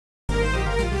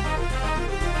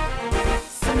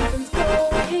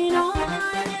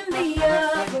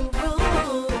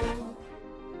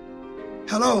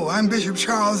Hello, I'm Bishop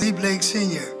Charles E. Blake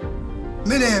Sr.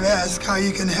 Many have asked how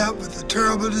you can help with the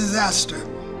terrible disaster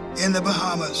in the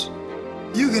Bahamas.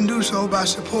 You can do so by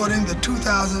supporting the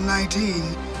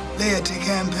 2019 Laity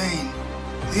Campaign.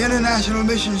 The International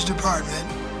Missions Department,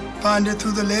 funded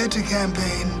through the Laity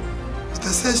Campaign with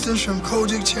assistance from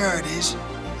Kojic Charities,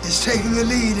 is taking the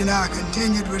lead in our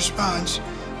continued response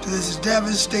to this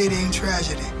devastating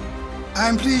tragedy.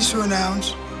 I'm pleased to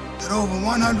announce that over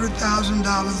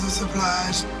 $100,000 of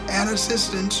supplies and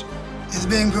assistance is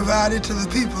being provided to the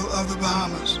people of the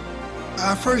Bahamas.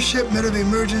 Our first shipment of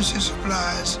emergency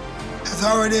supplies has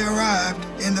already arrived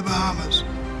in the Bahamas.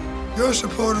 Your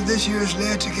support of this year's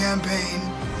Laity Campaign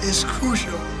is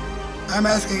crucial. I'm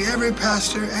asking every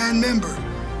pastor and member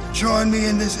to join me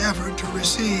in this effort to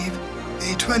receive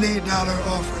a $20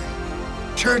 offering.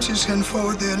 Churches can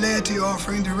forward their laity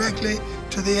offering directly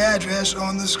to the address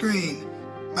on the screen.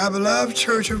 My beloved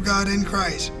Church of God in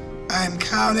Christ, I am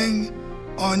counting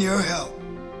on your help.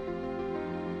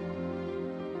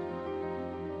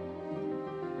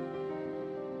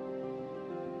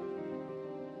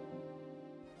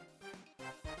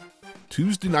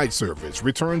 Tuesday night service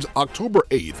returns October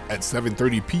 8th at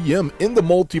 7:30 p.m. in the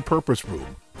multi-purpose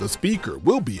room. The speaker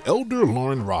will be Elder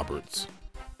Lauren Roberts.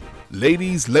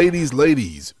 Ladies,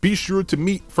 be sure to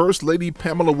meet First Lady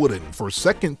Pamela Wooden for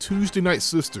Second Tuesday Night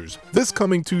Sisters this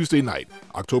coming Tuesday night,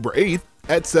 October 8th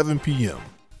at 7 p.m.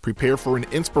 Prepare for an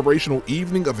inspirational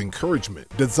evening of encouragement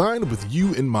designed with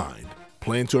you in mind.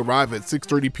 Plan to arrive at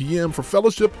 6:30 p.m. for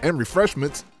fellowship and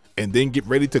refreshments, and then get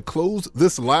ready to close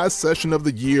this last session of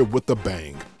the year with a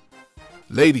bang.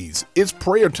 Ladies, it's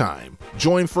prayer time.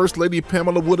 Join First Lady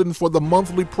Pamela Wooden for the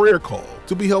monthly prayer call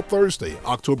to be held Thursday,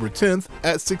 October 10th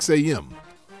at 6 a.m.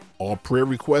 All prayer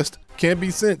requests can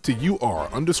be sent to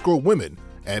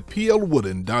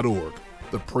ur_women@plwooden.org.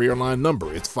 The prayer line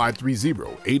number is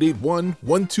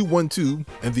 530-881-1212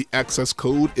 and the access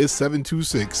code is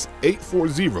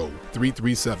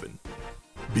 726-840-337.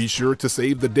 Be sure to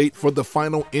save the date for the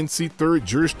final NC 3rd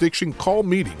Jurisdiction Call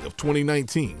Meeting of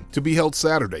 2019 to be held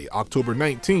Saturday, October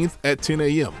 19th at 10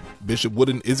 a.m. Bishop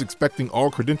Wooden is expecting all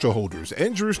credential holders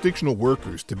and jurisdictional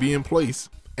workers to be in place,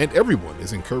 and everyone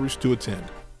is encouraged to attend.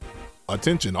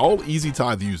 Attention all Easy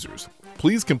Tithe users.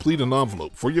 Please complete an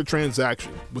envelope for your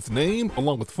transaction with name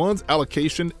along with funds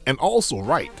allocation and also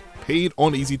write Paid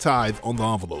on Easy Tithe on the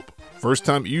envelope.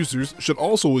 First-time users should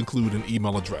also include an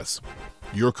email address.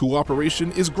 Your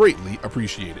cooperation is greatly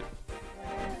appreciated.